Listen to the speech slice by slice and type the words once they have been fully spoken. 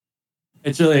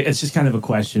It's just kind of a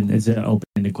question. It's an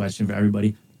open-ended question for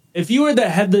everybody. If you were the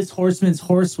headless horseman's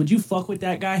horse, would you fuck with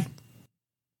that guy?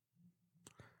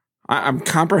 I'm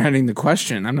comprehending the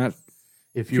question. I'm not.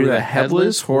 If you were the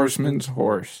headless horseman's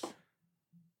horse,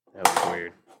 that was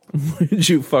weird. Would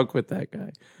you fuck with that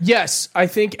guy? Yes, I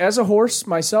think as a horse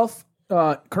myself,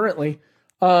 currently,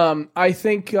 I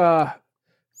think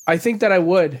that I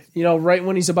would. You know, right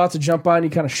when he's about to jump on, you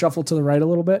kind of shuffle to the right a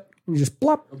little bit, and you just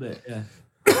plop. A little bit, yeah.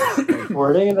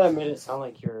 Wording of that made it sound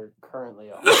like you're currently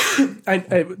a horse.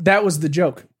 That was the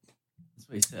joke. That's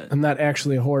what he said. I'm not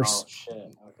actually a horse. Oh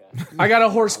shit! Okay. I got a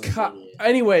horse.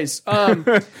 Anyways,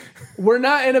 we're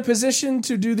not in a position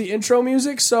to do the intro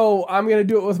music, so I'm gonna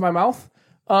do it with my mouth.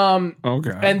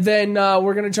 Okay. And then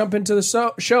we're gonna jump into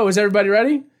the show. Is everybody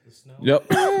ready? Yep.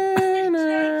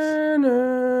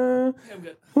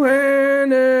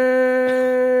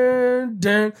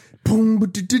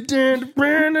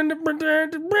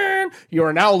 You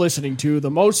are now listening to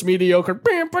the most mediocre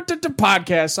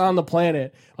podcast on the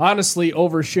planet. Honestly,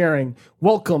 oversharing.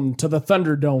 Welcome to the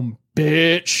Thunderdome,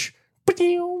 bitch.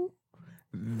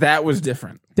 That was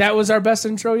different. That was our best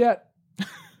intro yet.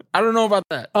 I don't know about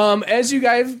that. As you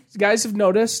guys have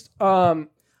noticed, I don't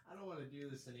want to do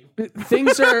this anymore.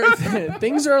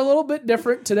 things are a little bit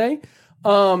different today.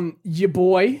 Your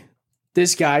boy,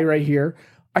 this guy right here.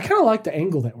 I kind of like the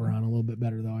angle that we're on a little bit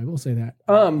better, though. I will say that.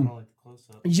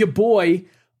 Your boy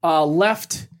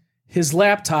left his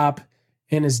laptop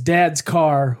in his dad's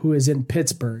car, who is in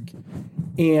Pittsburgh,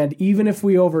 and even if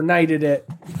we overnighted it,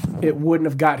 it wouldn't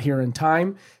have got here in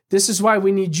time. This is why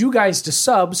we need you guys to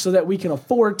sub so that we can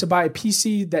afford to buy a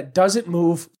PC that doesn't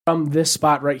move from this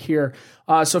spot right here.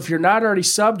 So if you're not already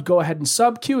subbed, go ahead and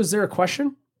sub. Q, is there a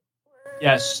question?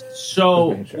 Yes.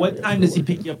 So, what time does he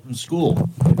pick you up from school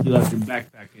if you left your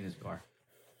backpack in his car?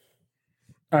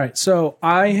 All right. So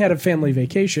I had a family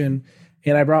vacation,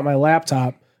 and I brought my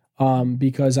laptop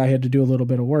because I had to do a little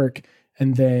bit of work.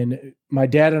 And then my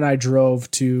dad and I drove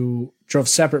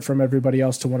separate from everybody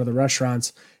else to one of the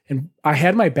restaurants. And I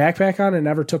had my backpack on and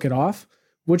never took it off,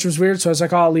 which was weird. So I was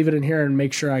like, oh, I'll leave it in here and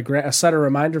make sure I set a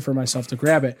reminder for myself to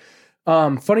grab it.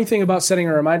 Funny thing about setting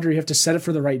a reminder, you have to set it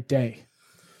for the right day.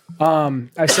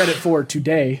 I set it for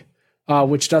today,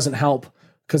 which doesn't help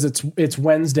because it's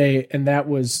Wednesday and that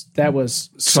was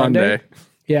Sunday.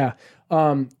 Yeah.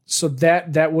 So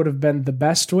that would have been the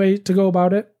best way to go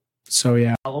about it. So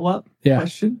yeah. Follow-up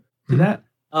question to that.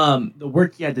 The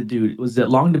work you had to do, was it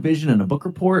long division and a book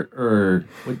report, or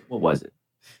what was it?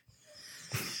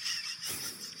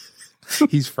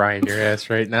 He's frying your ass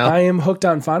right now. I am hooked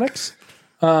on phonics.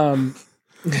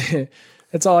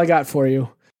 That's all I got for you.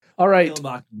 All right.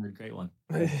 Great one.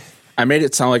 I made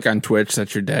it sound like on Twitch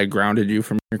that your dad grounded you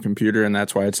from your computer, and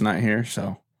that's why it's not here.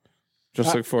 So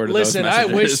just look forward to those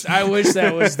messages. I wish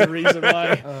that was the reason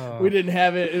why we didn't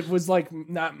have it. It was like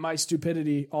not my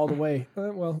stupidity all the way.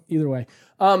 Well, either way.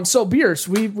 So beers.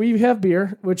 We have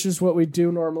beer, which is what we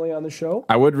do normally on the show.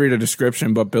 I would read a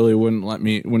description, but Billy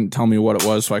wouldn't tell me what it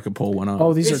was, so I could pull one up.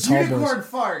 Oh, these are tall boys. Unicorn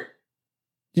fart.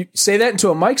 You say that into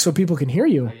a mic so people can hear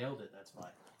you. I yelled it. That's fine.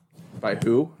 By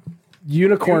who?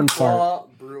 Unicorn fart.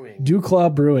 Brewing.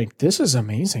 Dewclaw Brewing. This is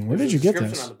amazing. Where did you get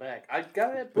this? On the back. I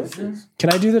got it at Bush's.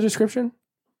 Can I do the description?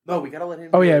 No, we gotta let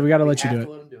him. Oh yeah, we gotta let you do it.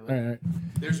 All right.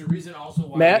 There's a reason also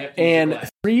why. Matt, and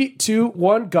 3, 2,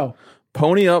 1, go.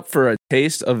 Pony up for a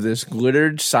taste of this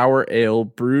glittered sour ale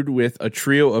brewed with a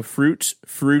trio of fruits,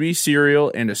 fruity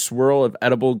cereal, and a swirl of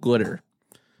edible glitter.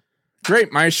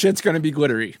 Great, my shit's gonna be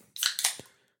glittery.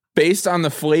 Based on the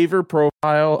flavor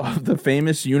profile of the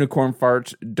famous Unicorn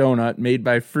Farts donut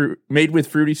made with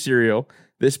fruity cereal,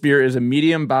 this beer is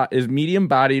medium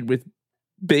bodied with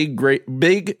big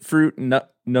fruit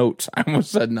notes. I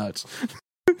almost said nuts.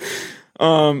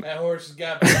 That horse has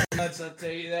got big nuts, I'll tell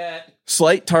you that.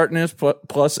 Slight tartness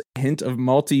plus a hint of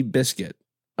malty biscuit.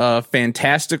 A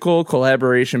fantastical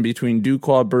collaboration between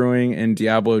Dewclaw Brewing and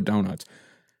Diablo Donuts.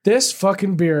 This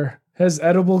fucking beer has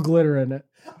edible glitter in it.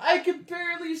 I can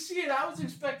barely see it. I was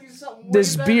expecting something way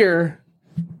This better.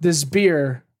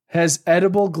 beer has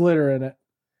edible glitter in it.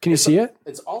 Can you see it?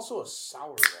 It's also a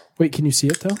sour though. Wait, can you see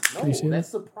it though? No, Can you see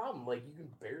that's the problem. Like you can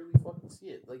barely fucking see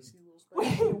it. Like see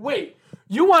those it? Wait.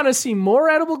 You want to see more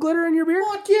edible glitter in your beer?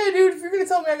 Fuck yeah, dude. If you're gonna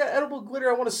tell me I got edible glitter,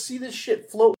 I want to see this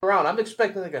shit floating around. I'm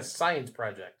expecting like a science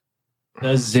project.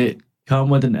 Does it come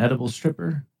with an edible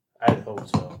stripper? I hope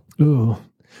so. Ooh.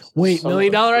 Wait, $1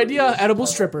 million idea, edible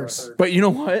strippers. But you know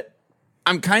what?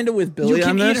 I'm kind of with Billy You on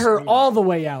can this. eat her all the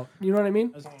way out. You know what I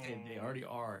mean? They already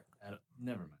are.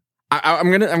 Never mind.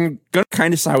 I'm gonna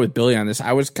kind of side with Billy on this.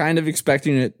 I was kind of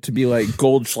expecting it to be like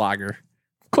Goldschlager.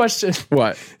 Question.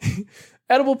 What?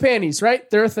 Edible panties, right?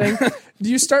 They're a thing. Do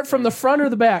you start from the front or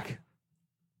the back?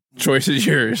 Choice is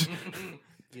yours.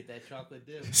 Get that chocolate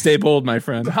dip. Stay bold, my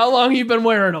friend. How long you been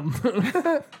wearing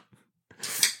them?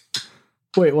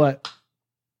 Wait, what?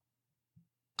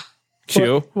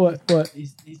 Q. What?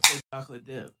 These say chocolate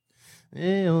dip.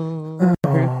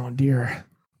 Oh dear.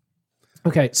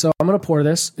 Okay, so I'm gonna pour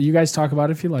this. You guys talk about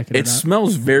it if you like it. It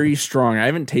smells very strong. I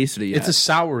haven't tasted it yet. It's a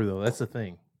sour though. That's the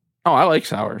thing. Oh, I like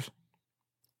sours.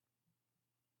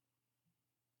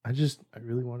 I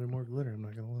really wanted more glitter. I'm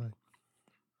not gonna lie.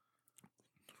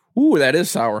 Ooh, that is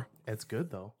sour. It's good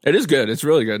though. It is good. It's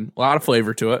really good. A lot of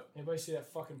flavor to it. Anybody see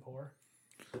that fucking pour?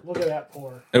 Look at that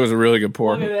pour. It was a really good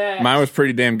pour. Look at that. Mine was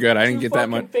pretty damn good. I didn't Two get that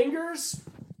much. fucking fingers.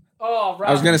 Oh, Rob.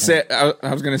 I was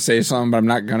gonna say something, but I'm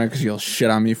not gonna because you'll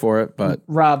shit on me for it. But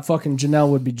Rob, fucking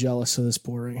Janelle would be jealous of this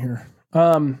pour right here.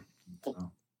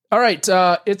 All right,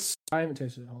 it's. I haven't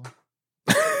tasted it. Hold on.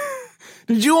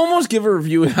 did you almost give a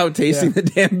review without tasting the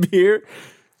damn beer?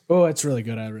 Oh, it's really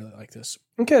good. I really like this.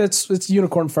 Okay, it's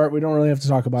unicorn fart. We don't really have to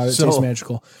talk about it. It tastes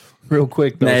magical. Real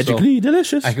quick though. Magically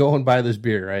delicious. I go and buy this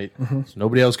beer, right? So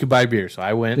nobody else could buy beer, so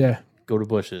I went. Yeah. Go to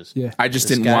Bush's. Yeah. I just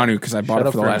This didn't guy- want to because I bought Shut it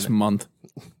up for the for a last minute. month.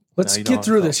 Let's No, you get don't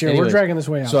through have to. this here. Anyways, We're dragging this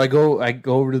way out. So I go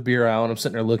over to the beer aisle and I'm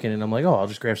sitting there looking and I'm like, oh, I'll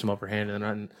just grab some upper hand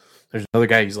and there's another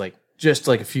guy. He's like just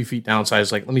like a few feet down. So I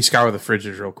was like, let me scour the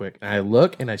fridges real quick. And I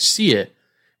look and I see it.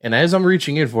 And as I'm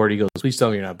reaching in for it, he goes, please tell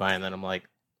me you're not buying that. I'm like,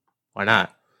 why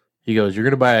not? He goes, you're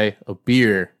gonna buy a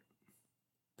beer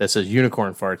that says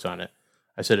unicorn farts on it.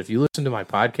 I said, if you listen to my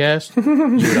podcast,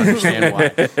 you would understand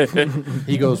why.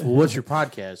 He goes, well, what's your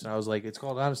podcast? And I was like, it's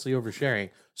called Honestly Oversharing.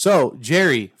 So,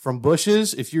 Jerry from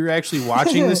Bush's, if you're actually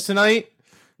watching this tonight,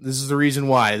 this is the reason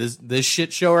why. This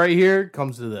shit show right here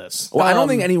comes to this. Well, I don't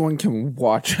think anyone can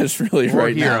watch us really Or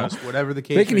right hear now. us, whatever the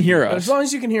case. They can may be. hear As us. long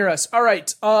as you can hear us. All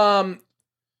right.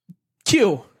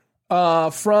 Q,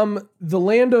 from the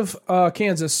land of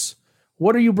Kansas,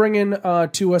 what are you bringing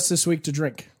to us this week to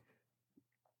drink?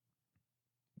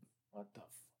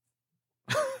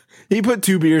 He put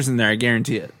 2 beers in there. I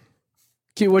guarantee it.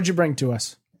 Q, what'd you bring to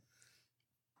us?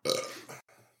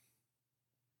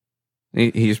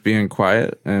 He's being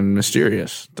quiet and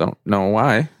mysterious. Don't know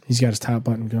why. He's got his top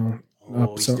button going up.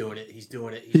 He's So doing it. He's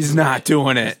doing it. He's not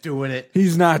doing He's it. doing it.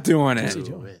 He's not doing it.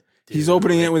 Do it. He's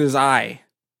opening it with his eye.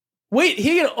 wait,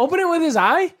 he can open it with his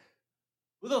eye?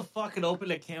 Who the fuck can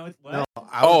open a can with what? No,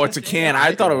 Oh, it's a can.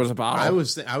 I thought it was a bottle. I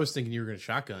was thinking you were going to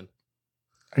shotgun.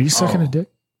 Are you sucking Oh. a dick,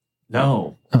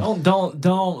 No.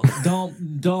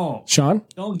 Don't. Sean?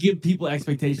 Don't give people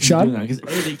expectations Sean? because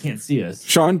A, they can't see us.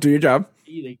 Sean, do your job.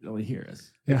 B, they can only hear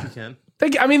us. Yeah. You can. They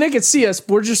can see us.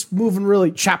 But we're just moving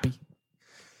really choppy.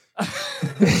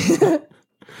 To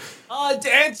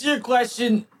answer your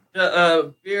question,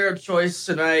 beer of choice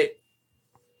tonight.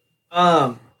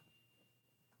 I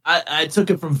took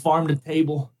it from farm to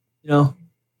table. You know,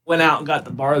 went out and got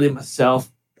the barley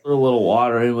myself. Put a little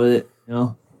water in with it. You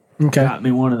know, Okay. got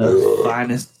me one of those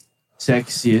finest,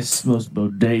 sexiest, most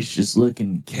bodacious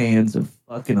looking cans of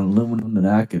fucking aluminum that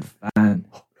I could find.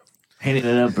 Painted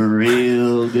it up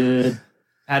real good.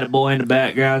 Had a boy in the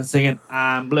background singing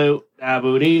 "I'm blue, da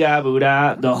boo dee da boo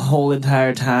da" the whole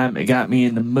entire time. It got me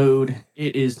in the mood.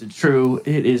 It is the true.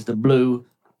 It is the blue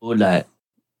Bud Light.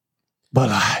 Bud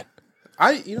Light.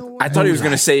 You know what? I thought he was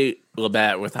going to say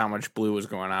Labatt with how much blue was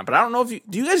going on, but I don't know if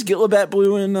do you guys get Labatt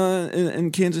blue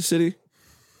in Kansas City?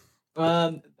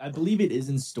 I believe it is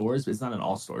in stores, but it's not in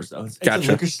all stores though. It's Gotcha. in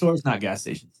liquor stores, not gas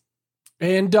stations.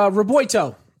 And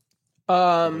Roboito,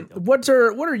 what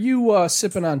are you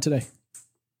sipping on today?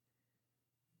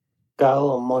 Got a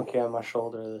little monkey on my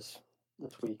shoulder this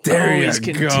week. There you he's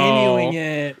go. continuing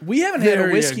it. We haven't had There a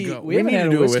you whiskey. go. We We haven't need had to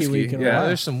a do a whiskey whiskey. week in a Yeah, while.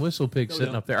 there's some whistle pigs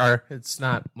sitting up there. It's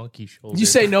not monkey shoulder. Did you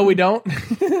say no? We don't.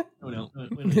 No, we don't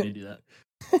need to do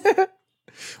that.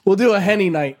 We'll do a Henny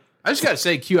night. I just gotta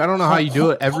say, Q. I don't know how you do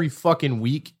it. Every fucking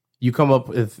week, you come up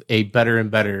with a better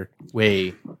and better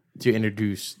way to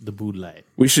introduce the Bud Light.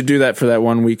 We should do that for that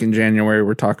 1 week in January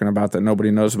we're talking about that nobody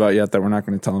knows about yet that we're not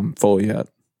going to tell them full yet.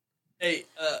 Hey,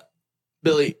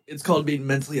 Billy, it's called being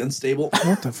mentally unstable.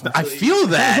 What the fuck? I feel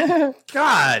that.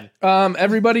 God.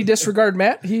 Everybody disregard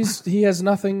Matt. He has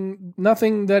nothing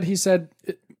that he said.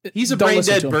 He's a Don't brain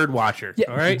listen dead to him. bird watcher.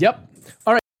 Yeah, All right. Yep.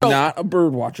 All right. So, Not a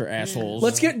bird watcher, assholes.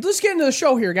 let's get into the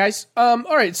show here, guys. All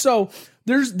right. So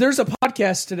there's a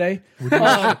podcast today.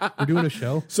 We're doing a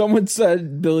show. Someone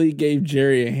said Billy gave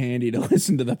Jerry a handy to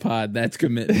listen to the pod. That's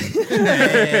commitment.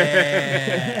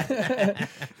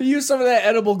 Use some of that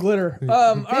edible glitter.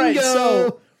 All right.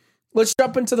 So let's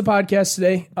jump into the podcast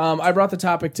today. I brought the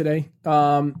topic today.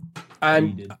 I'm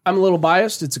a little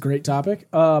biased. It's a great topic.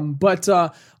 But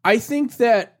I think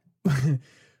that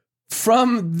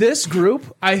from this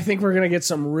group, I think we're gonna get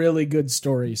some really good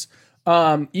stories.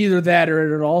 Either that,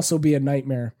 or it'll also be a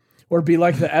nightmare, or be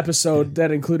like the episode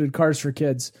that included Cars for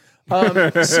Kids. So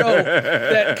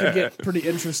that could get pretty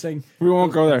interesting. We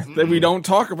won't go there. We don't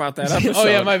talk about that episode. Oh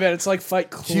yeah, my bad. It's like Fight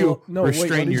Club. No, wait,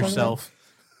 Restrain what are you yourself.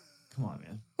 Come on,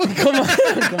 man. Come on,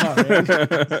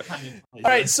 man. All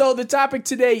right, so the topic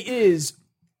today is,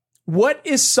 what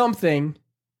is something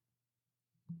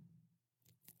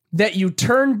that you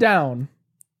turn down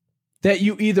that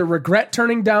you either regret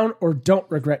turning down or don't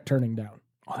regret turning down?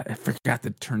 Oh, I forgot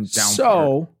to turn down.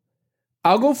 So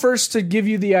I'll go first to give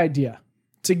you the idea.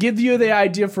 To give you the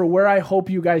idea for where I hope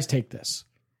you guys take this.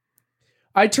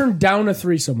 I turned down a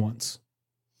threesome once.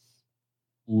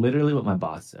 Literally what my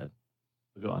boss said.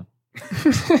 Go on.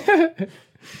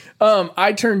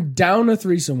 I turned down a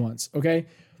threesome once. Okay.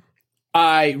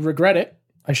 I regret it.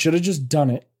 I should have just done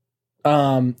it.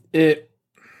 It,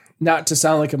 not to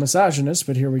sound like a misogynist,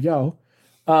 but here we go.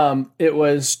 It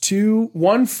was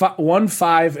 1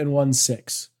 5 and 1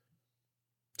 6.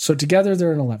 So together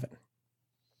they're an 11.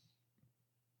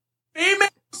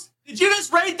 Females, did you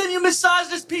just rate them, you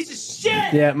misogynist piece of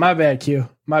shit? Yeah, my bad, Q.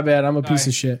 My bad. I'm a piece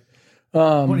of shit.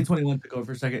 2021 took over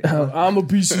for a second. I'm a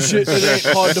piece of shit. It ain't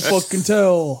hard to fucking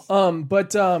tell.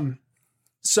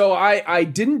 So I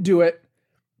didn't do it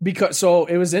because, so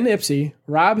it was in Ipsy.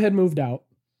 Rob had moved out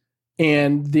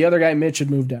and the other guy, Mitch, had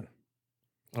moved in.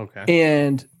 Okay.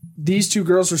 And these two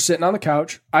girls were sitting on the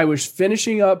couch. I was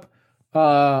finishing up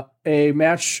a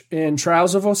match in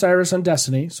Trials of Osiris on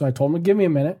Destiny. So I told them to give me a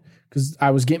minute because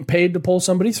I was getting paid to pull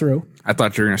somebody through. I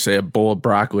thought you were going to say a bowl of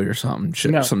broccoli or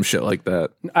something. No. Some shit like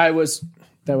that. That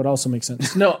would also make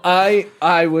sense. No, I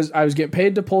was getting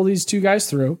paid to pull these two guys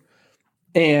through.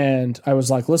 And I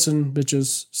was like, listen,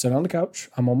 bitches, sit on the couch.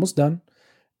 I'm almost done.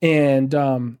 And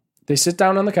they sit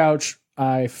down on the couch.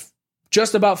 I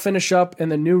just about finish up,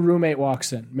 and the new roommate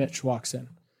walks in. Mitch walks in.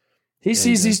 He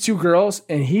sees these two girls,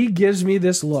 and he gives me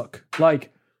this look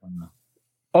like,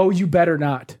 oh, you better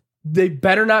not. They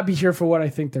better not be here for what I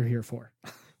think they're here for.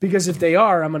 Because if they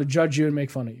are, I'm going to judge you and make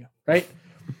fun of you, right?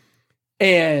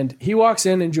 And he walks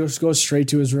in and just goes straight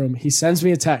to his room. He sends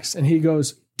me a text, and he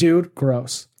goes, dude,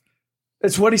 gross.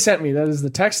 It's what he sent me. That is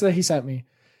the text that he sent me.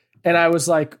 And I was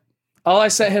like, all I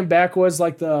sent him back was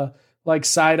like the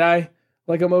side eye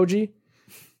emoji.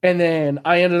 And then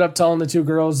I ended up telling the two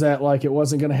girls that like it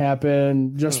wasn't going to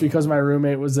happen just because my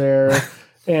roommate was there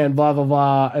and blah, blah,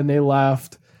 blah. And they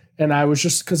left. And I was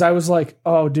just, because I was like,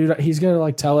 oh, dude, he's going to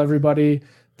like tell everybody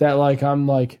that like I'm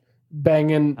like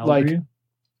banging like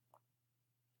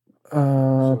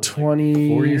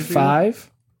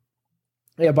 25.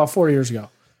 Yeah, about 4 years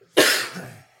ago.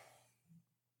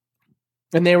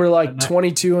 And they were like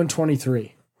 22 and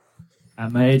 23.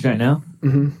 At my age right now?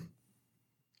 Mm-hmm.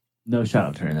 No shot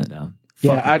of turning that down.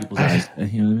 Yeah, Fuck people's eyes,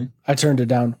 you know what I mean? I turned it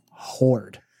down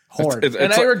hard. It's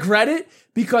and I regret it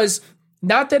because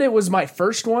not that it was my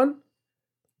first one,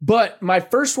 but my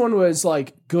first one was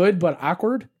like good but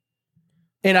awkward.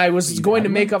 And I was going to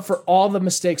make up for all the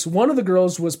mistakes. One of the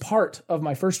girls was part of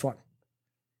my first one.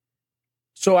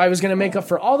 So I was going to make up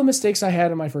for all the mistakes I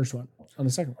had in my first one on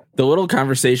the second one. The little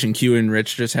conversation Q and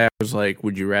Rich just had was like,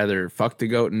 would you rather fuck the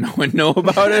goat and no one know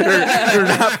about it or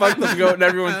not fuck the goat and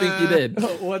everyone think you did?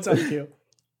 What's up, Q?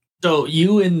 So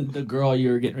you and the girl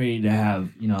you were getting ready to have,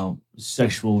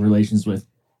 sexual relations with,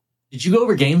 did you go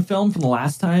over game film from the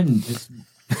last time and just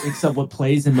mix up what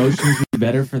plays and motions would be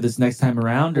better for this next time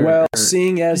around? Or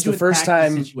seeing as the first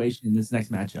time situation in this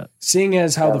next matchup, seeing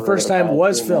as how the first time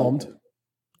was filmed,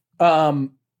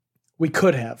 we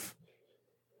could have.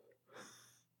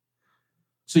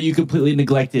 So you completely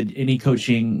neglected any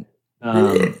coaching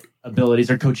abilities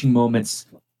or coaching moments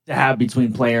to have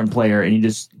between player and player, and you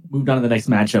just moved on to the next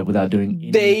matchup without doing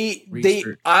any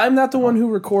research. I'm not the one who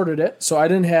recorded it, so I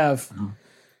didn't have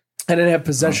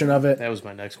possession of it. That was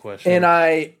my next question.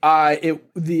 And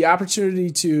the opportunity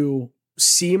to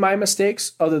see my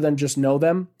mistakes other than just know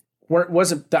them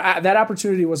that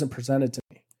opportunity wasn't presented to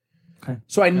me. Okay.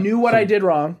 So I knew what I did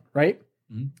wrong, right?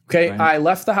 Mm-hmm. Okay. Right. I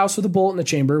left the house with a bullet in the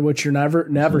chamber, which you're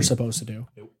never supposed to do.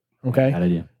 Okay. Bad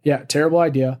idea. Yeah, terrible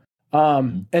idea.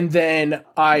 And then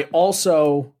I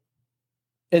also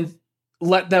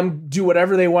let them do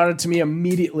whatever they wanted to me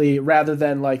immediately, rather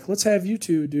than like, let's have you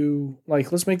two do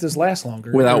let's make this last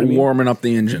longer without warming up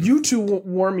the engine. You two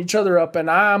warm each other up,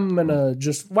 and I'm gonna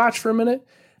just watch for a minute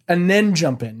and then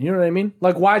jump in. You know what I mean?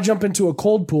 Like, why jump into a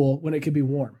cold pool when it could be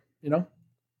warm? You know?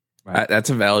 Right. That's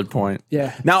a valid point.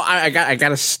 Yeah. Now I got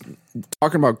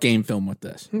talking about game film with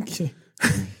this. Okay.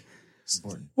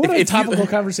 What a topical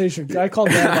conversation. I called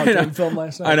that about game film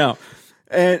last night. I know.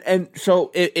 And so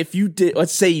if you did,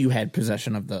 let's say you had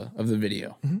possession of the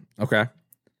video, okay?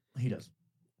 He does.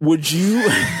 Would you?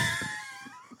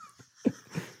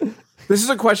 This is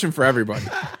a question for everybody.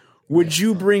 Would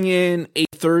you bring in a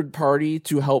third party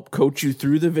to help coach you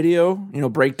through the video?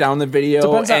 Break down the video.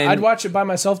 Depends. I'd watch it by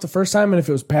myself the first time, and if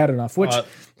it was bad enough, which I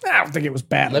don't think it was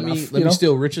bad Let enough. me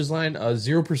steal Rich's line.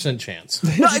 0% chance.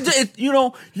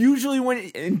 No, usually when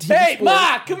in team Hey, sports,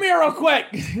 Ma, come here real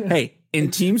quick. hey,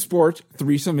 in team sports,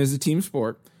 threesome is a team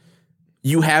sport.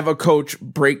 You have a coach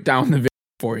break down the video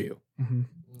for you.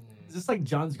 Is this like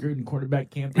John Gruden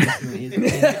quarterback camp? That's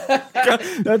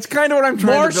kind of what I'm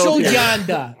trying Marshall to build here.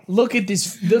 Yanda. Look at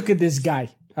this guy.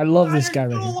 I love this guy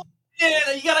right here.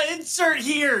 Yeah, you gotta insert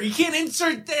here. You can't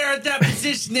insert there at that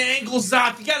position. The angle's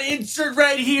off. You gotta insert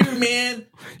right here, man.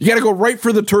 You got to go right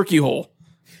for the turkey hole.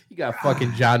 You got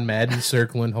fucking John Madden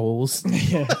circling holes.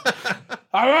 He's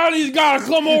got to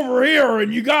come over here,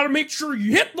 and you got to make sure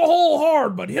you hit the hole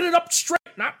hard, but hit it up straight,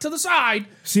 not to the side.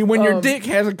 See, when your dick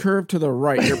has a curve to the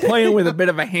right, you're playing with a bit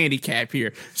of a handicap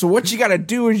here. So what you got to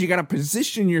do is you got to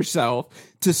position yourself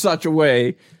to such a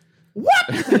way. What?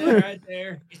 Right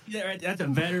there. You see that right there? That's a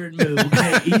veteran move.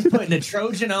 Okay, he's putting the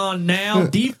Trojan on now.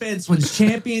 Defense wins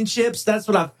championships. That's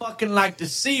what I fucking like to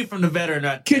see from the veteran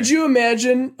right there. Could you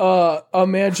imagine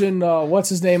what's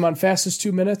his name on Fastest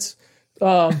 2 Minutes?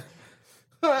 The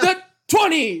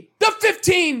 20, the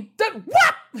 15, the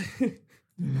what?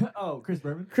 Oh, Chris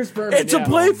Berman. Chris Berman. It's a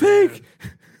play fake.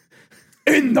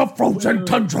 In the frozen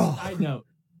tundra. I know.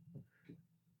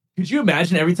 Could you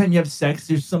imagine every time you have sex,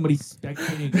 there's somebody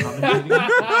spectating and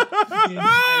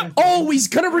commentating? Oh, he's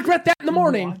going to regret that in the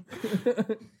morning.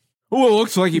 Oh, it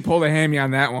looks like he pulled a hammy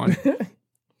on that one.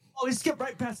 Oh, he skipped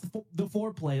right past the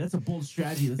foreplay. That's a bold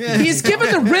strategy. He's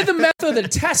given the rhythm method a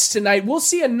test tonight. We'll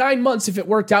see in 9 months if it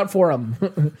worked out for him.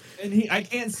 And I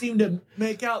can't seem to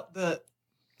make out the...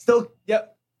 Still,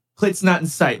 yep. Clit's not in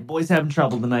sight. Boy's having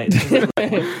trouble tonight.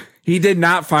 He did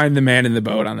not find the man in the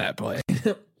boat on that play.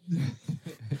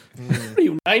 What are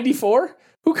you, 94?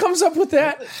 Who comes up with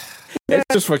that? It's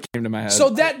just what came to my head. So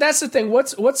that's the thing.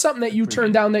 What's something that you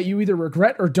turn down that you either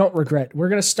regret or don't regret? We're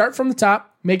going to start from the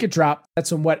top, make it drop. That's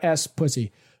some wet ass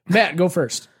pussy. Matt, go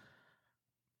first.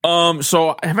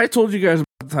 So have I told you guys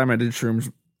about the time I did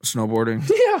shrooms snowboarding?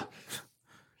 Yeah.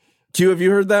 Q, have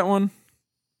you heard that one?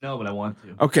 No, but I want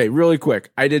to. Okay, really quick.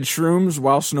 I did shrooms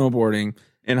while snowboarding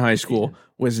in high school.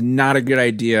 Was not a good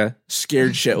idea.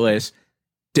 Scared shitless.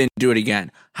 Didn't do it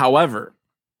again. However,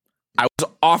 I was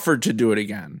offered to do it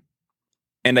again.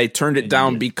 And I turned it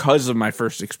down because of my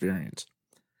first experience.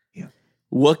 Yeah.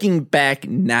 Looking back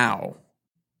now,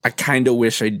 I kind of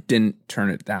wish I didn't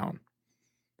turn it down.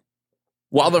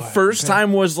 While the first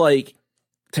time was like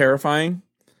terrifying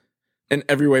in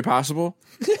every way possible,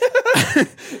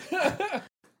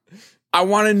 I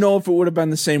want to know if it would have been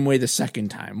the same way the second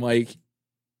time. Like,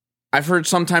 I've heard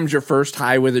sometimes your first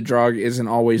high with a drug isn't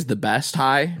always the best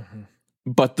high,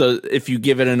 but if you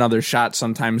give it another shot,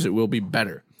 sometimes it will be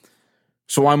better.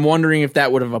 So I'm wondering if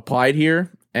that would have applied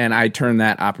here, and I turned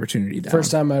that opportunity down.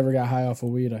 First time I ever got high off of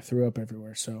weed, I threw up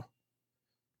everywhere. So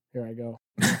here I go.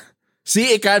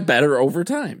 See, it got better over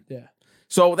time. Yeah.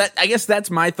 So I guess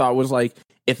that's my thought was like,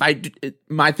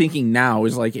 my thinking now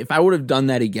is like, if I would have done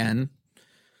that again,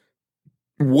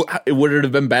 would it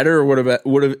have been better or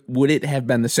would it have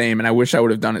been the same? And I wish I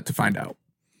would have done it to find out.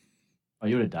 Oh,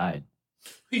 you would have died.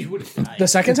 You would have died. The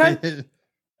second time?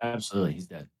 Absolutely, he's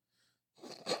dead.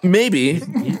 Maybe.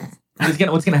 What's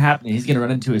gonna happen? He's gonna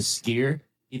run into a skier.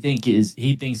 He thinks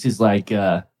he's like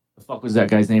the fuck was that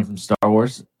guy's name from Star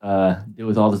Wars? Dude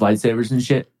with all his lightsabers and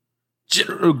shit.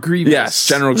 General Grievous. Yes,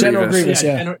 General Grievous.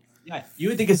 Yeah. You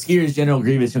would think a skier is General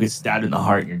Grievous. You'll get stabbed in the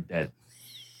heart and you're dead.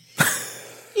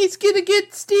 He's gonna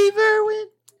get Steve Irwin.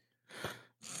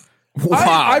 Wow.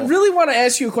 I really want to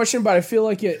ask you a question, but I feel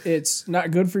like it's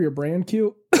not good for your brand,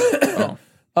 Q.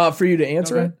 For you to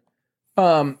answer it.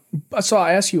 So I'll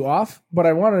ask you off, but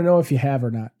I want to know if you have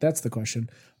or not. That's the question.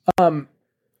 Been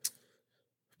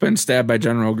stabbed by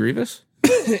General Grievous?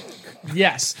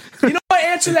 Yes. You know what?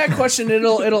 Answer that question.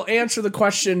 It'll answer the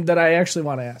question that I actually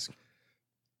want to ask.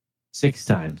 6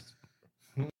 times.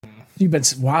 You've been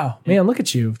wow, man. Look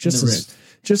at you,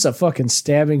 just a fucking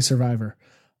stabbing survivor.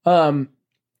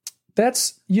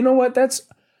 That's you know what? That's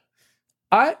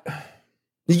You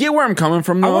get where I'm coming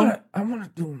from, though. I want to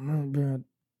do it really bad.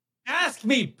 Ask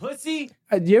me, pussy.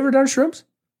 You ever done shrooms?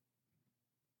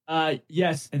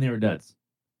 Yes, and they were duds.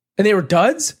 And they were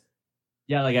duds?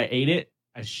 Yeah, like I ate it,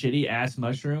 a shitty ass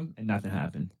mushroom, and nothing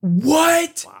happened.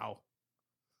 What? Wow.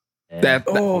 Yeah.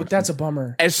 That's a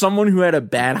bummer. As someone who had a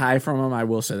bad high from him, I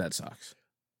will say that sucks.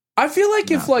 I feel like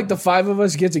if like the 5 of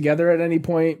us get together at any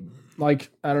point, like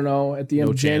I don't know, at the end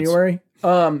of January,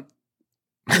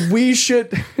 we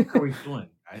should. What are we doing,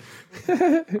 guys?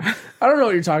 I don't know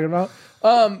what you're talking about.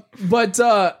 But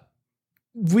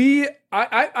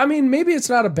I mean, maybe it's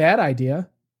not a bad idea.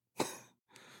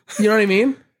 You know what I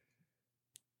mean?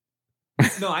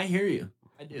 No, I hear you.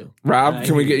 I do. Rob,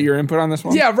 can we get your input on this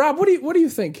one? Yeah, Rob, what do you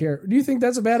think here? Do you think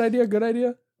that's a bad idea? Good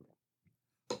idea?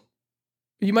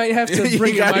 You might have to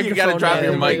bring your microphone. You got to drop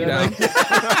your mic down.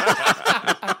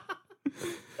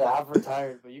 I've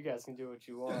retired, but you guys can do what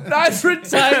you want. I've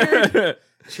retired.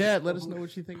 Chad, let us know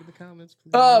what you think in the comments,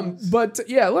 please. But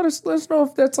yeah, let us know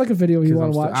if that's like a video you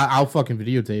want to watch. I'll fucking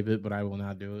videotape it, but I will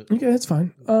not do it. Okay, that's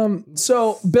fine.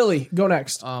 So Billy, go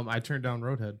next. I turned down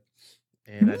Roadhead.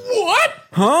 And What?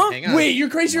 Huh? Hang on. Wait, you're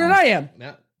crazier than I am.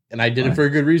 Yeah. And I did it for a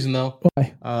good reason, though.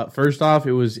 Why? First off,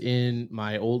 it was in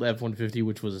my old F-150,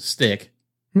 which was a stick,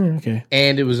 Okay.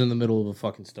 and it was in the middle of a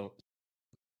fucking stone.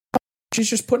 She's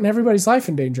just putting everybody's life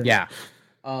in danger. Yeah.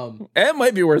 It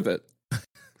might be worth it.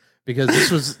 Because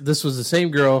this was the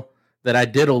same girl that I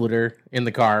diddled her in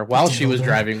the car while she was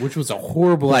driving, which was a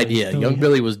horrible idea. Billy. Young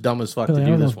Billy was dumb as fuck Billy, to I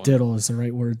do don't know this if one. diddle is the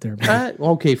right word there. But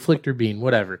Okay, flicked her bean,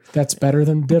 whatever. that's better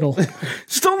than diddle.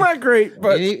 Still not great,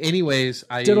 but Anyways,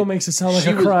 Diddle makes it sound like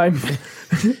she a was- crime.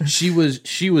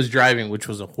 she was driving, which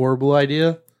was a horrible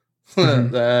idea.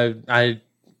 I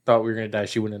thought we were gonna die.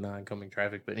 She went into oncoming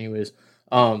traffic, but anyways,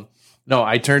 no,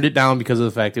 I turned it down because of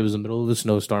the fact it was in the middle of a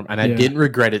snowstorm, and I Yeah. didn't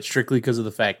regret it strictly because of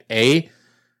the fact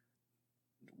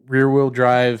rear wheel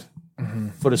drive,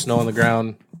 foot of snow on the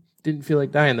ground. Didn't feel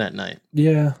like dying that night.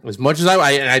 Yeah. As much as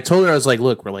I told her, I was like,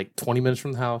 look, we're like 20 minutes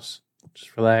from the house.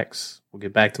 Just relax. We'll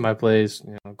get back to my place.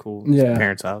 You know, cool. It's Yeah. my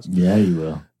parents' house. Yeah, you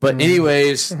will. But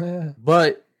anyways,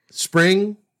 but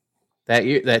spring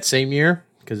that same year,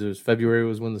 because it was February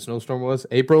was when the snowstorm was,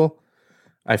 April,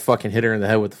 I fucking hit her in the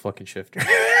head with the fucking shifter.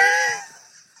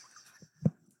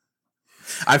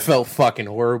 I felt fucking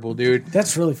horrible, dude.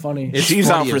 That's really funny. It's she's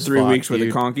out funny for as 3 fuck, weeks with a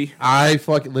dude. conky. I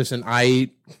fucking listen.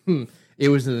 It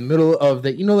was in the middle of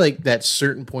that. You know, like that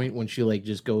certain point when she like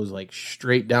just goes like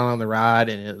straight down on the rod,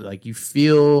 and it, like you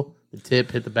feel the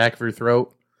tip hit the back of her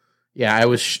throat. Yeah, I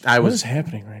was. What is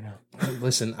happening right now?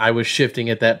 Listen, I was shifting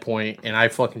at that point, and I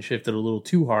fucking shifted a little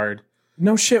too hard.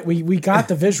 No shit. We got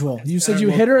the visual. You said you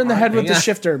hit her in the head with the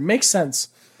shifter. Makes sense.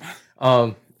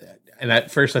 And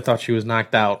at first I thought she was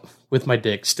knocked out with my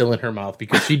dick still in her mouth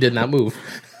because she did not move.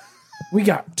 We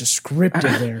got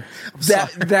descriptive there.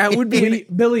 That would be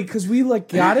Billy, because we like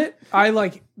got it. I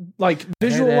like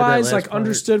visualized, last like part.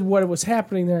 understood what was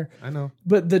happening there. I know.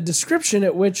 But the description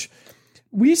at which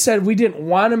we said we didn't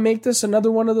want to make this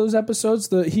another one of those episodes,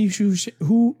 the he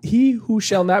who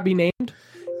shall not be named.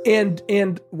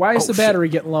 And why is the battery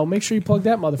getting low? Make sure you plug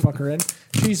that motherfucker in.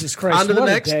 Jesus Christ. On to the what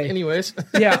a next. day. Anyways.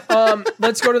 Yeah.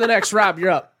 Let's go to the next. Rob, you're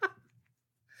up.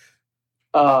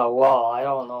 Well, I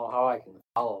don't know how I can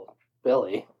follow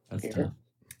Billy That's here. tough.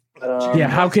 But, Yeah,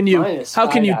 how can mine is you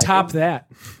skydiving. top that?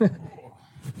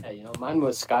 Yeah, mine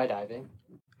was skydiving.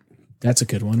 That's a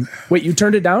good one. Wait, you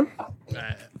turned it down?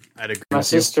 I'd agree My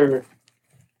with you. sister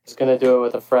was gonna do it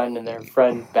with a friend, and their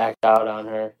friend backed out on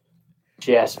her.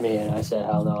 She asked me, and I said,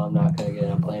 "Hell no, I'm not gonna get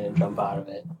in a plane and jump out of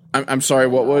it." I'm sorry,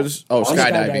 what was? Oh,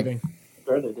 skydiving.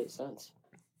 Regretted it since.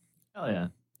 Hell yeah.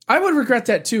 I would regret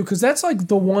that too, because that's like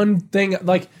the one thing,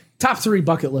 like top 3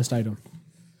 bucket list item.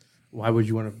 Why would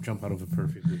you want to jump out of a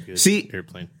perfectly good See-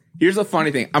 airplane? Here's the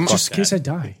funny thing. Just in case I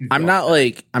die. I'm not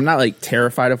like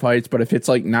terrified of heights, but if it's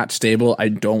like not stable, I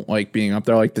don't like being up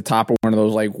there. Like the top of one of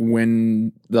those like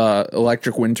the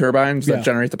electric wind turbines that Yeah.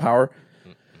 generate the power.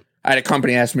 I had a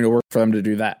company ask me to work for them to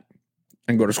do that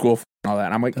and go to school for and all that.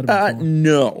 And I'm like, That'd be cool.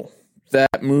 no,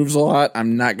 that moves a lot.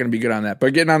 I'm not going to be good on that.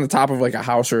 But getting on the top of like a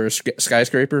house or a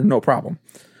skyscraper, no problem.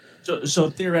 So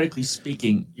theoretically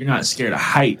speaking, you're not scared of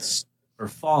heights or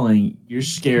falling. You're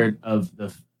scared of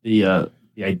the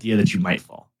idea that you might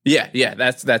fall. Yeah,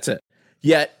 that's it.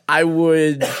 Yet I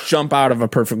would jump out of a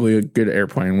perfectly good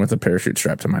airplane with a parachute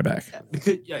strapped to my back.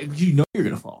 Because you know you're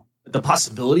gonna fall. The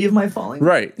possibility of my falling.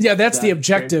 Right. Yeah, that's the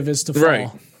objective is to fall. Right.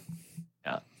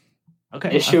 Yeah. Okay.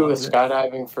 The issue with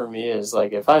skydiving for me is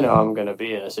like if I know I'm gonna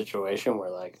be in a situation where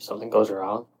like if something goes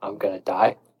wrong, I'm gonna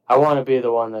die. I want to be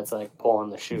the one that's like pulling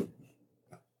the chute.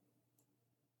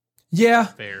 Yeah.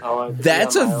 Fair. I want it to be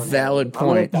That's on my a own valid hand. I'm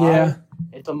gonna point. die. Yeah.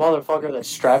 It's a motherfucker that's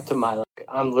strapped to my. Like,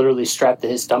 I'm literally strapped to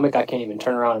his stomach. I can't even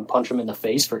turn around and punch him in the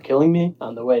face for killing me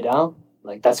on the way down.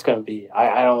 Like that's gonna be.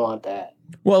 I don't want that.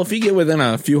 Well, if you get within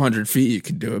a few hundred feet, you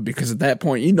can do it because at that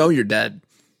point, you know you're dead.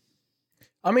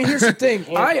 I mean, here's the thing.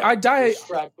 I die. He's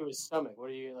strapped to his stomach. What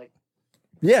are you like?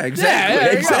 Yeah, exactly.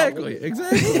 Yeah, exactly.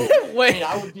 Exactly. I mean,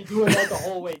 I would be doing that the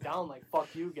whole way down, like, fuck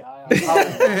you, guy.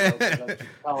 I'm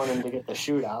telling him to get the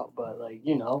shootout, but, like,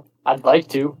 you know, I'd like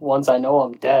to. Once I know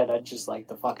I'm dead, I'd just like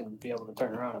to fucking be able to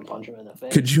turn around and punch him in the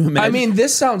face. Could you imagine? I mean,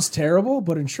 this sounds terrible,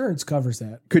 but insurance covers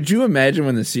that. Could you imagine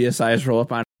when the CSIs roll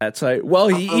up on that site? Well,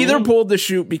 he either pulled the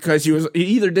chute because he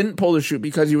either didn't pull the chute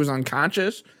because he was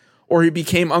unconscious, or he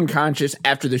became unconscious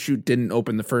after the chute didn't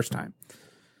open the first time.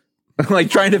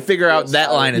 Like trying to figure out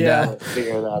that line of death.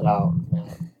 Figure that out.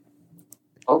 Man.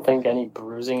 I don't think any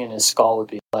bruising in his skull would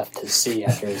be left to see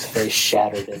after his face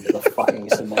shattered into the fucking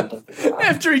cement of the ground.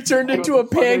 After he turned into a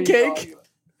pancake.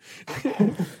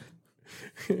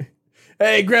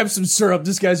 Hey, grab some syrup.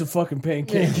 This guy's a fucking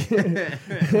pancake.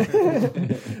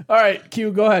 All right,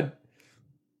 Q, go ahead.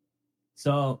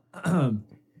 So, I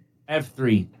have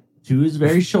 3. 2 is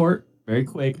very short, very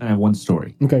quick, and I have 1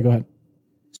 story. Okay, go ahead.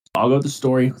 I'll go with the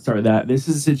story. Start with that. This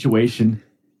is a situation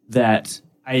that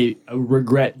I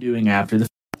regret doing after the.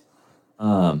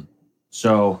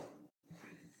 So,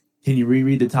 can you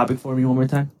reread the topic for me one more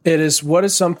time? It is, what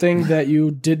is something that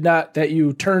you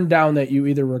turned down that you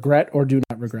either regret or do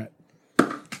not regret?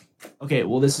 Okay,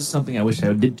 well, this is something I wish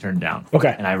I did turn down.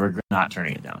 Okay. And I regret not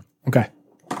turning it down. Okay.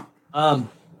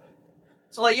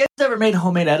 So, like, you guys ever made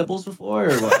homemade edibles before?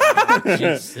 Or what?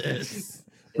 Jesus.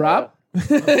 Rob?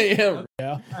 Yeah.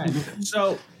 All right.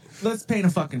 So, let's paint a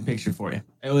fucking picture for you.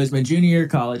 It was my junior year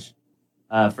of college.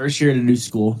 First year at a new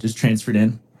school. Just transferred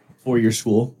in. 4-year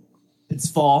school. It's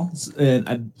fall. And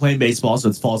I'm playing baseball, so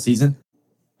it's fall season.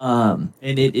 And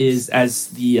it is, as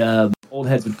the old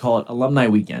heads would call it, alumni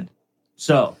weekend.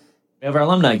 So, we have our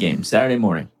alumni game Saturday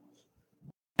morning.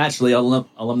 Naturally,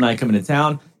 alumni coming to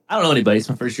town. I don't know anybody. It's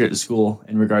my first year at the school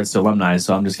in regards to alumni,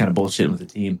 so I'm just kind of bullshitting with the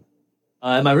team.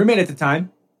 And my roommate at the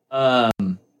time,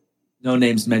 no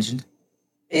names mentioned,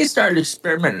 he started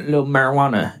experimenting a little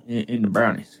marijuana in the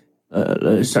brownies.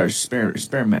 Started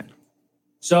experimenting.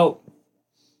 So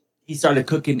he started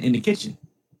cooking in the kitchen.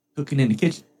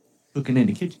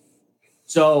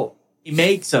 So he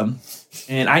makes them,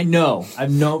 and I've known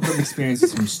from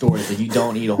experiences from stories that you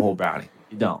don't eat a whole brownie.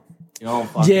 You don't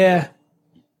fucking. Yeah.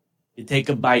 You take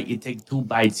a bite, you take 2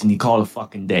 bites, and you call it a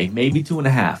fucking day. Maybe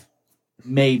 2.5.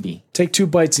 Maybe. Take 2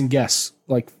 bites and guess.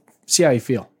 Like, see how you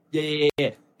feel. Yeah.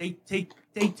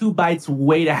 Take 2 bites,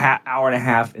 wait hour and a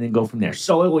half, and then go from there.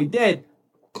 So what we did,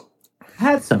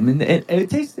 had some, and it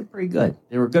tasted pretty good.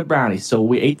 They were good brownies. So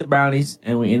we ate the brownies,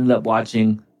 and we ended up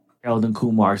watching Harold and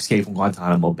Kumar escape from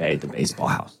Guantanamo Bay at the baseball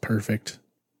house. Perfect.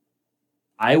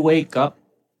 I wake up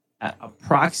at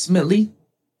approximately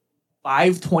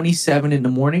 5:27 in the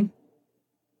morning,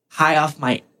 high off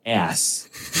my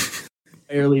ass,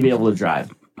 barely be able to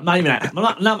drive. I'm not at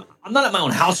my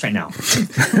own house right now.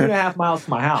 2.5 miles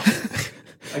from my house.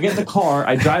 I get in the car,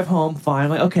 I drive home, fine. I'm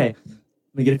like, okay, I'm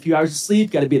gonna get a few hours of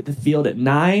sleep. Got to be at the field at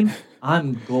 9.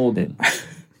 I'm golden.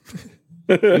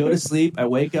 Go to sleep. I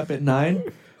wake up at 9.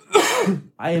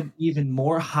 I am even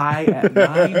more high at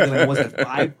 9 than I was at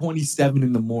 5:27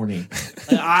 in the morning.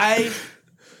 And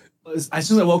as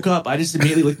soon as I woke up, I just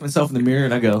immediately looked myself in the mirror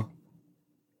and I go,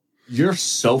 "You're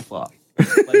so fucked.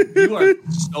 Like, you are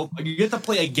so. You get to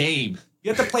play a game.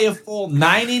 You have to play a full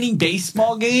 9-inning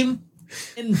baseball game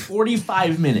in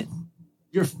 45 minutes.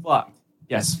 You're fucked."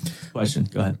 Yes. Question.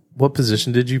 Go ahead. What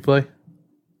position did you play?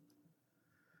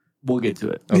 We'll get to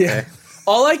it. Okay. Yeah.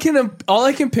 All I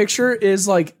can picture is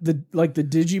like the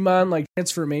Digimon like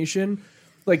transformation,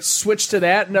 like switch to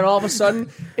that, and then all of a sudden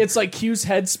it's like Q's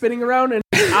head spinning around and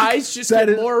his eyes just get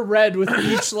more red with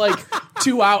each like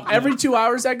 2 hours. Every 2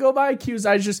 hours that go by, Q's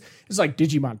eyes just it's like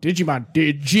Digimon,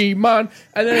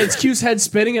 and then it's Q's head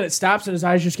spinning and it stops and his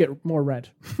eyes just get more red.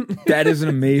 That is an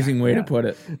amazing way to put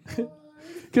it.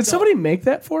 Could somebody make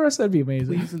that for us? That'd be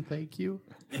amazing. Please and thank you.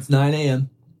 It's 9 a.m.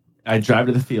 I drive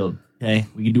to the field. Okay,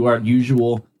 we can do our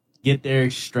usual get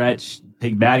there, stretch,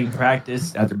 take batting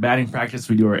practice. After batting practice,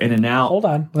 we do our in and out. Hold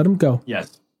on, let him go.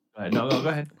 Yes. No, go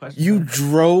ahead. Question. You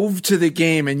drove to the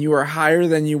game and you were higher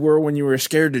than you were when you were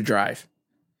scared to drive.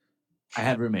 I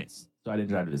had roommates, so I didn't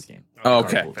drive to this game. Oh,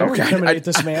 okay. Don't Okay. incriminate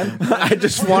this man. I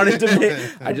just wanted to make.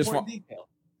 Detail.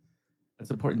 That's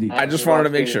important detail. I just wanted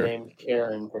to make sure. Named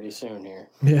Karen pretty soon here.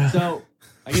 Yeah. So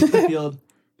I get to the field.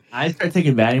 I start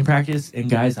taking batting practice,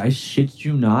 and guys, I shit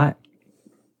you not.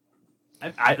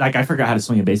 I forgot how to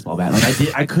swing a baseball bat.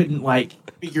 Like I couldn't like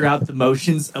figure out the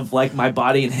motions of like my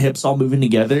body and hips all moving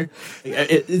together.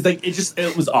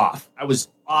 It was off. I was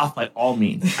off by all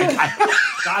means. I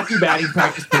got through batting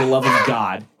practice for the love of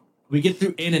God. We get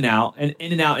through in and out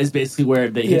is basically where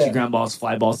they hit you ground balls,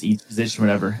 fly balls to each position,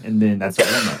 whatever, and then that's what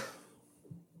I'm at.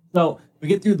 So We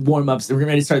get through the warm-ups, and we're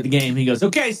ready to start the game. He goes,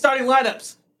 okay, starting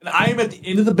lineups. And I am at the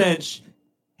end of the bench.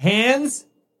 Hands,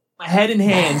 my head in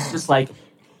hands, just like,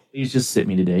 please just sit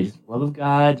me today. Just love of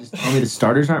God, just tell me the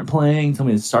starters aren't playing. Tell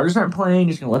me the starters aren't playing.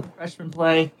 Just going to let the freshmen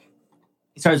play.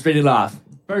 He starts reading it off.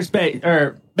 First base,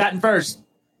 or batting first.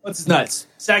 What's his nuts?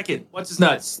 Second, what's his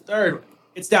nuts? Third,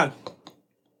 it's down.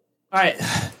 All right.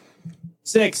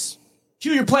 6.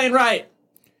 Q, you're playing right.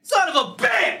 Son of a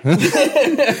bitch!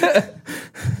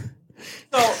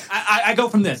 So I go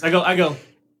from this. I go.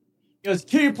 He goes,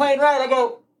 Q, you're playing right. I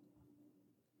go,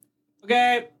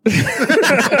 okay.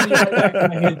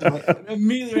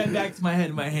 Immediately right back to my head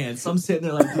in my hand. So I'm sitting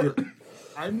there like, dude,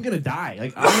 I'm going to die.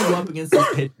 Like, I'm going to go up against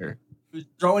this pitcher who's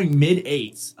throwing mid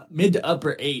to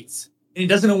upper 8s. And he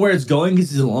doesn't know where it's going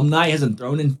because he's an alumni. He hasn't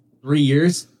thrown in 3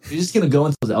 years. He's just going to go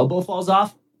until his elbow falls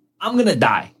off. I'm going to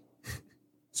die.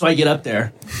 So I get up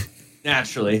there,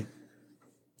 naturally.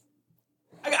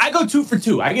 I go 2 for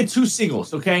 2. I get 2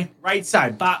 singles, okay? Right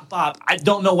side, bop, bop. I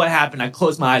don't know what happened. I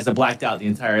closed my eyes. I blacked out the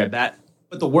entire at bat.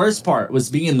 But the worst part was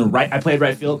being in the right. I played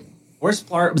right field. Worst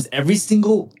part was every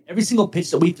single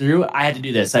pitch that we threw, I had to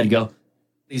do this. I had to go,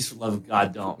 please, for the love of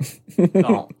God, don't.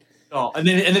 And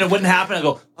then it wouldn't happen. I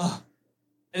go, oh.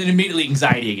 And then immediately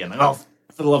anxiety again. Like, oh,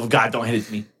 for the love of God, don't hit it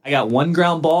to me. I got 1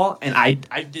 ground ball, and I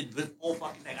did the whole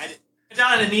fucking thing. I did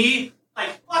down on a knee, like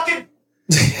fucking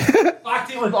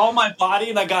locked in with all my body,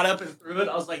 and I got up and threw it.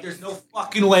 I was like, there's no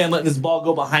fucking way I'm letting this ball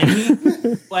go behind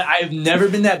me. But I've never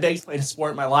been that big to play a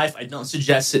sport in my life. I don't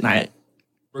suggest it, and I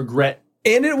regret.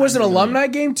 And it was an alumni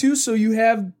game, too, so you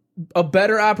have a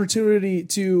better opportunity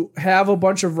to have a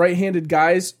bunch of right-handed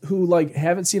guys who like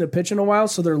haven't seen a pitch in a while,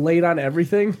 so they're late on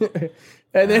everything.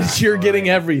 And then you're getting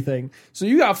everything. So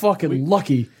you got fucking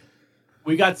lucky.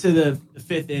 We got to the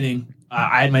 5th inning.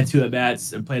 I had my 2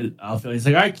 at-bats and played outfield. He's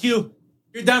like, all right, Q,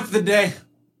 you're done for the day.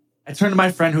 I turned to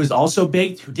my friend who was also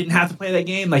baked, who didn't have to play that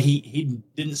game. Like, he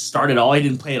didn't start at all. He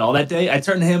didn't play at all that day. I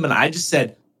turned to him, and I just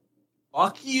said,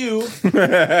 fuck you. Thank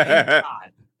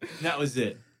God. And that was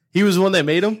it. He was the one that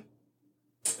made him?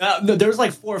 No, there was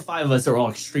like 4 or 5 of us that were all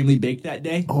extremely baked that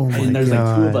day. Oh, my and there's God.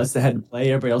 like 2 of us that had to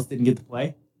play. Everybody else didn't get to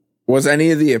play. Was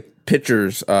any of the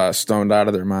pitchers stoned out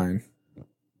of their mind?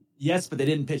 Yes, but they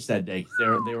didn't pitch that day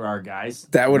because they were our guys.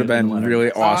 That would have been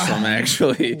really awesome,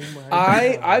 actually.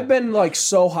 I've been like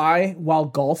so high while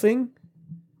golfing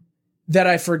that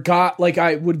I forgot. Like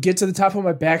I would get to the top of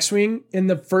my backswing, and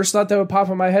the first thought that would pop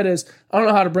in my head is, I don't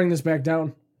know how to bring this back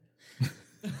down.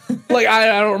 Like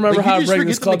I don't remember how to bring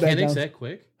this club back down. That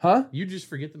quick? Huh? You just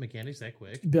forget the mechanics that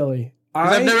quick? Billy,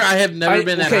 I have never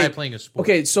been that high playing a sport.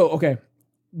 Okay.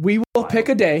 We will pick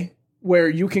a day where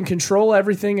you can control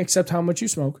everything except how much you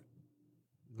smoke.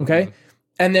 Okay? Mm-hmm.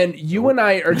 And then you and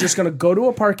I are just going to go to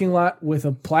a parking lot with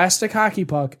a plastic hockey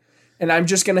puck, and I'm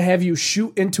just going to have you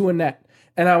shoot into a net.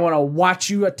 And I want to watch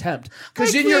you attempt.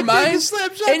 Because in your mind,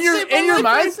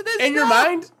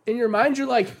 you're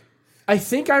like, I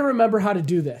think I remember how to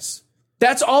do this.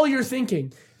 That's all you're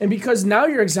thinking. And because now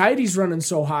your anxiety's running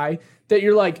so high that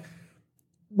you're like,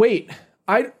 wait,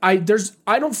 I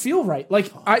don't feel right.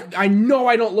 Like I know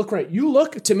I don't look right. You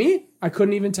look to me, I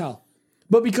couldn't even tell.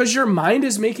 But because your mind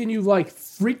is making you like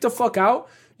freak the fuck out,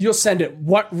 you'll send it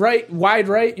wide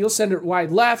right, you'll send it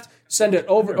wide left, send it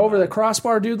over the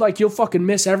crossbar, dude. Like you'll fucking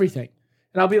miss everything.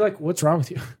 And I'll be like, what's wrong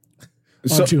with you?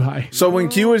 I'm too high. So when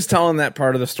Q was telling that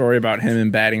part of the story about him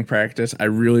in batting practice, I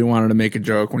really wanted to make a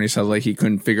joke when he said like he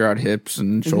couldn't figure out hips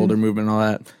and shoulder movement and all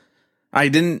that. I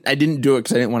didn't do it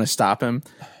because I didn't want to stop him.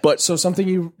 But so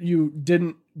something you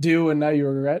didn't do and now you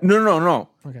regret? No.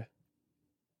 Okay.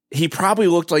 He probably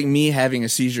looked like me having a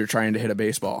seizure trying to hit a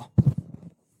baseball.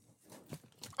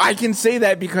 I can say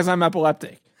that because I'm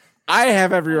epileptic. I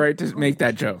have every right to make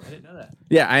that joke. I didn't know that.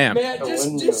 Yeah, I am. Man,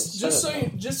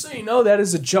 just so you know, that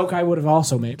is a joke I would have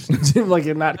also made. Like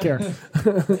and not care.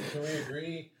 Can we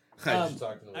agree? I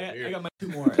got my 2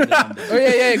 more. And then I'm done. Oh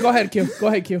yeah. Go ahead,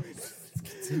 Q.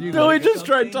 Billy just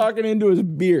tried talking into his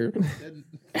beer.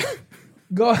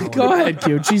 Go ahead,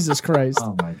 Q. Jesus Christ.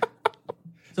 Oh my.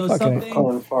 So Okay. something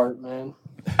Calling fart, man.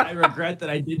 I regret that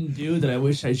I didn't do that I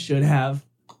wish I should have.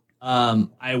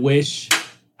 I wish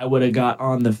I would have got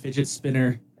on the fidget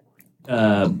spinner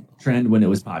trend when it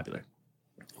was popular.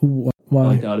 I Why?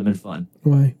 like that would have been fun.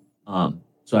 Why?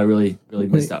 So I really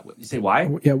missed out. You say why?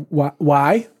 Yeah.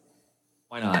 Why?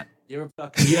 Why not? You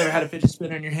ever had a fidget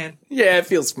spinner in your hand? Yeah, it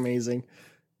feels amazing.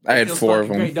 I had Feels 4 of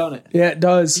fucking them. Great, don't it? Yeah, it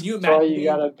does. Can you That's why imagine? you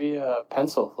gotta be a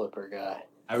pencil flipper guy.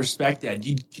 I respect that.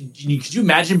 Could you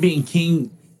imagine being king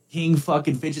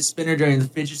fucking fidget spinner during the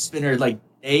fidget spinner like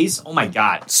days? Oh my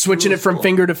god! Switching it from Cool.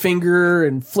 finger to finger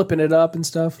and flipping it up and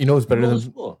stuff. You know what's better Cool,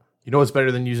 than cool. you know what's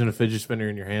better than using a fidget spinner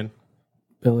in your hand?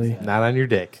 Billy. Not on your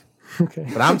dick. Okay.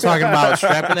 But I'm talking about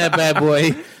strapping that bad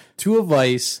boy to a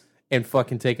vice and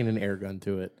fucking taking an air gun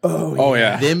to it. Oh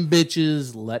yeah. Them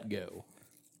bitches let go.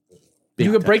 Big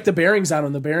You could time. break the bearings on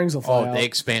them. The bearings will fly out. They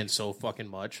expand so fucking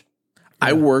much.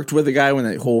 I worked with a guy when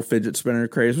that whole fidget spinner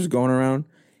craze was going around.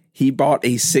 He bought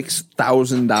a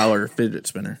 $6,000 fidget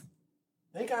spinner.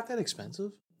 They got that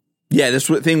expensive? Yeah, this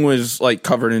thing was like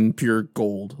covered in pure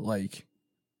gold. Like,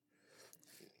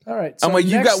 All right. I'm like,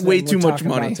 you next got way thing too we're much talking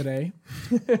about money.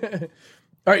 today.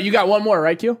 All right, you got one more,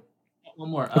 right, Q? One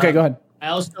more. Okay, go ahead. I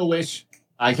also wish,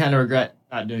 I kind of regret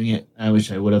not doing it. I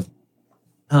wish I would have.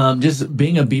 Just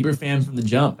being a Bieber fan from the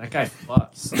jump. That guy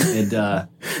fucks. And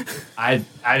I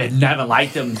haven't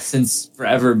liked him since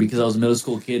forever because I was a middle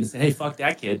school kid and said, hey, fuck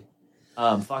that kid.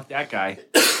 Fuck that guy.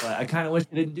 But I kind of wish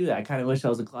I didn't do that. I kind of wish I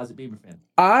was a closet Bieber fan.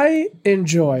 I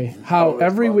enjoy how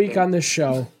every week on this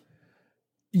show,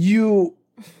 you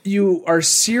are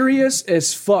serious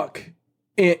as fuck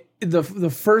in the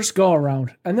first go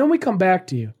around, and then we come back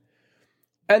to you,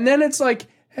 and then it's like,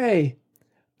 hey,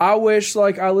 I wish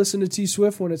like I listened to T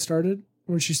Swift when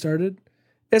she started.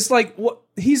 It's like what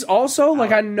he's also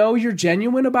like. I know you're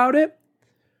genuine about it,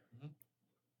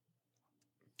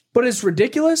 but it's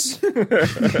ridiculous.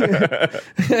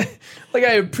 Like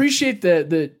I appreciate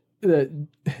the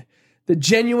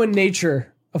genuine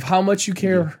nature of how much you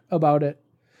care about it.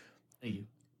 Thank you.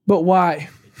 But why?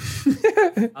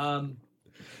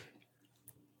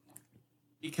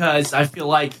 Because I feel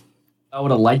like I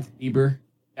would have liked Bieber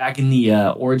back in the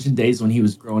origin days when he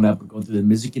was growing up and going through the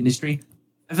music industry.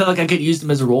 I feel like I could use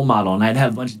him as a role model, and I'd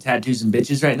have a bunch of tattoos and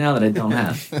bitches right now that I don't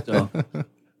have. So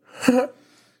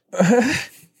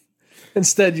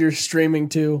Instead, you're streaming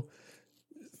to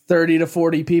 30 to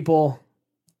 40 people.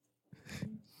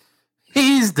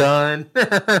 He's done.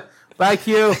 Bye,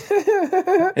 Q.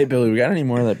 Hey, Billy, we got any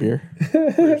more of that beer?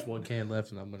 There's one can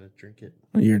left, and I'm going to drink it.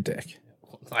 Oh, you're a dick.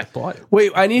 I bought it.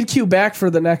 Wait, I need Q back for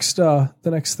the next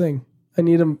thing. I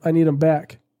need him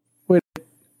back.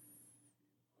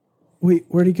 Wait,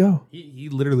 where'd he go? He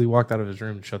literally walked out of his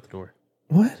room and shut the door.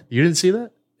 What? You didn't see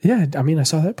that? Yeah, I mean, I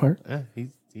saw that part. Yeah,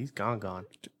 he's gone.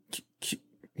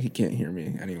 He can't hear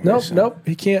me anyway. Nope,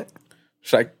 he can't.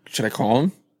 Should I call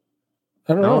him?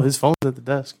 I don't No, know. his phone's at the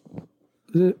desk.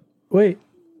 Wait.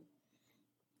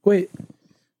 We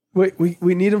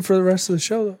need him for the rest of the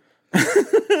show,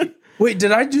 though. Wait,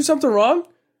 did I do something wrong?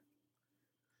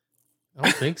 I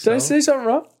don't think so. Did I say something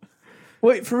wrong?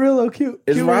 Wait, for real though, Q.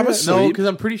 Is Q, Rob where asleep? No, because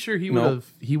I'm pretty sure he Nope.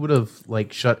 would have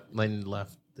like shut and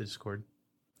left the Discord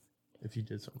if you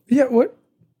did something. Yeah, what?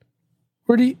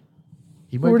 Where'd he?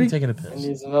 He might Where'd be he- taking a He piss.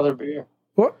 needs another beer.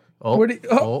 What? Oh, Where'd he?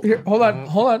 Oh, here, hold on.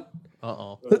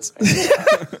 Uh-oh. Let's.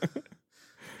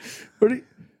 Where'd he?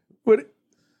 What?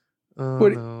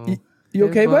 What? No. You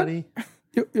okay, bud? buddy?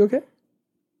 You okay?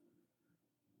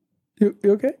 You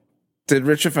okay? Did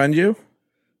Rich offend you?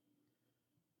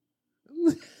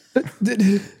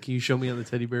 Can you show me on the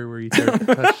teddy bear where you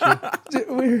touched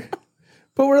you?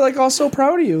 We're like all so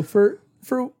proud of you for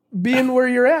being where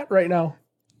you're at right now.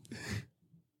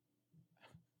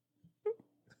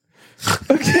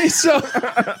 Okay, so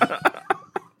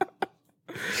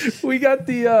we got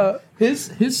the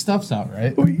His stuff's out,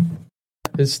 right?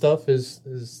 His stuff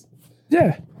is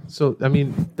yeah. so. I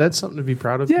mean, that's something to be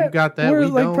proud of. Yeah, You got that. We're We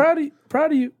like don't.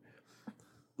 proud of you.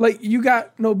 Like you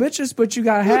got no bitches, but you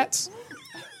got hats.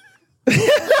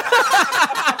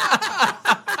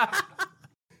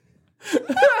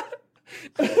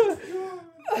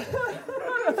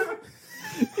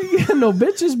 You got no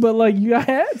bitches, but like you got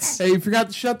hats. Hey, you forgot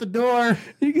to shut the door.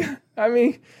 I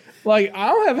mean, like I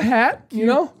don't have a hat, you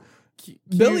know.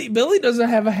 Billy doesn't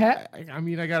have a hat, I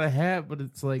mean, I got a hat, but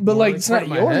it's like, but more like it's part not of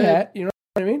my your head. hat. You know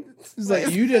what I mean? It's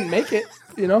like you didn't make it.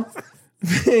 You know,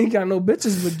 you ain't got no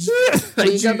bitches, but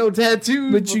You got no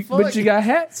tattoos, but you got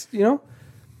hats. You know,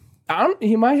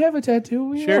 he might have a tattoo.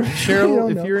 We don't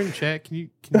Cheryl, if know. you're in chat, can you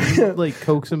like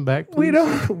coax him back? Please? we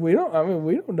don't. I mean,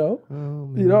 we don't know. Oh,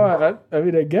 man. You know, I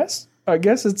mean, I guess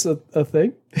it's a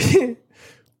thing.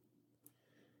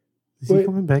 Is he wait.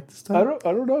 coming back this time?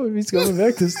 I don't know if he's coming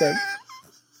back this time.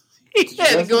 He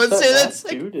had to go and say that.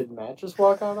 Dude, did Matt just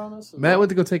walk out on us? Matt went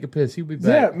to go take a piss. He'll be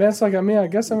Yeah, back. Matt's like, I mean, I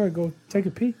guess I'm gonna go take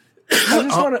a pee. I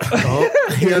just want to. Oh,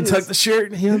 he untucked the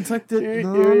shirt and he untucked it. Here he is.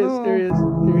 No, Here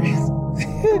no. he is.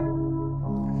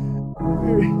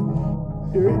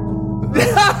 Here he is.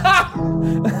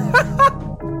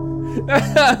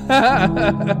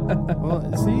 Well,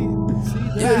 see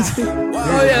that?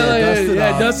 Oh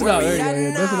yeah, dust it off. There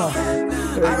you go. Dust it off.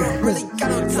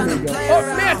 Oh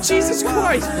man, Jesus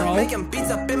Christ, bro! Making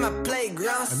beats up in my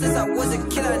playground. Since I was a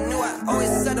kid, I knew I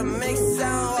always had to make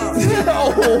sound.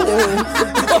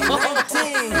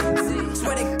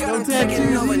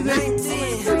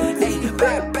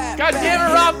 God damn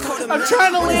it, Rob! I'm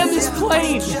trying to land this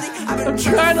plane. I'm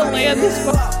trying to land this.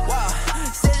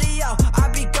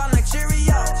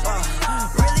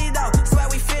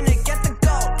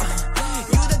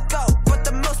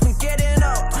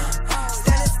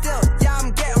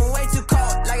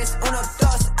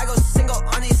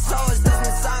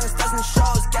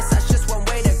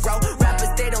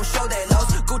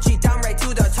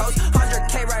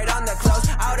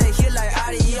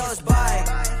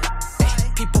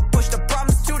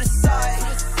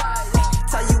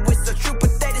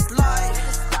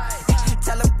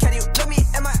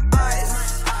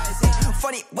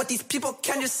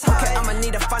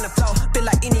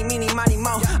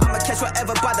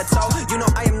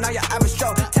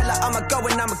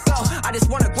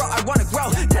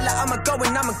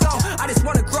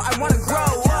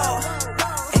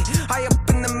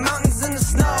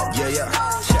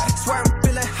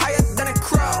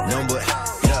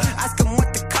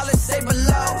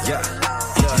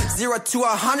 To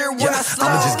 100 when I slow.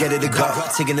 I'ma just get it to go.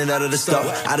 Taking it out of the stove,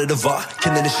 out of the vault.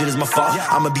 Killing this shit is my fault.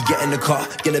 I'ma be getting the car,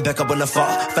 get it back up on the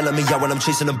fall. Felling me out when I'm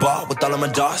chasing the ball. With all of my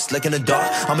dogs, slicking the dog.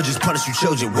 I'ma just punish you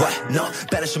children, what? No,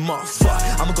 banish them off, fuck.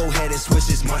 I'ma go ahead and switch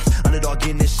this month. Underdog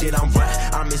getting this shit, I'm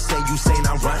right. I'm insane, you saying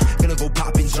I run. Gonna go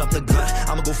pop and jump the gun.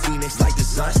 I'ma go Phoenix like the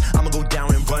Suns. I'ma go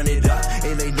down and run it up.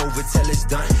 It ain't over till it's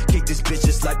done. Kick this bitch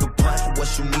just like a punt. What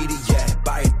you need it, yeah.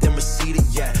 Buy it, then receive it,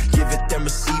 yeah. Give it, then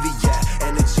receive it, yeah.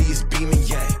 Energy is beaming,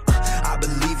 yeah. I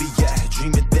believe it, yeah.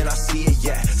 Dream it, then I see it,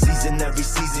 yeah. Season every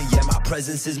season, yeah. My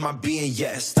presence is my being,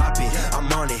 yeah. Stop it,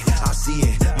 I'm on it, I see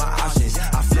it. My options,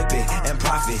 I flip it and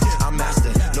profit. I'm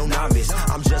master, no novice.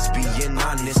 I'm just being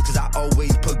honest, cause I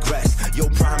always progress. Your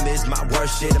prime is my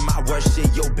worst shit, and my worst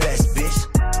shit your best, bitch.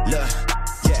 Look,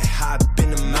 yeah, high up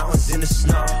in the mountains in the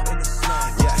snow.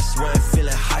 Yeah, swear I'm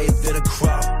feeling higher than a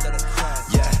crow.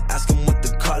 Yeah, ask them what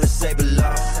the colors say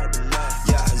below.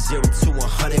 Yeah, 0 to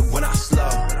 100 when I slow.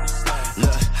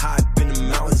 Look, high up in the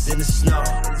mountains in the snow.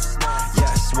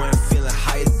 Yeah, swear I'm feeling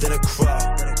higher than a crow.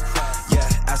 Yeah,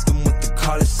 ask them what the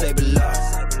colors say below.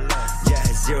 Yeah,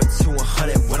 0 to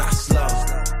 100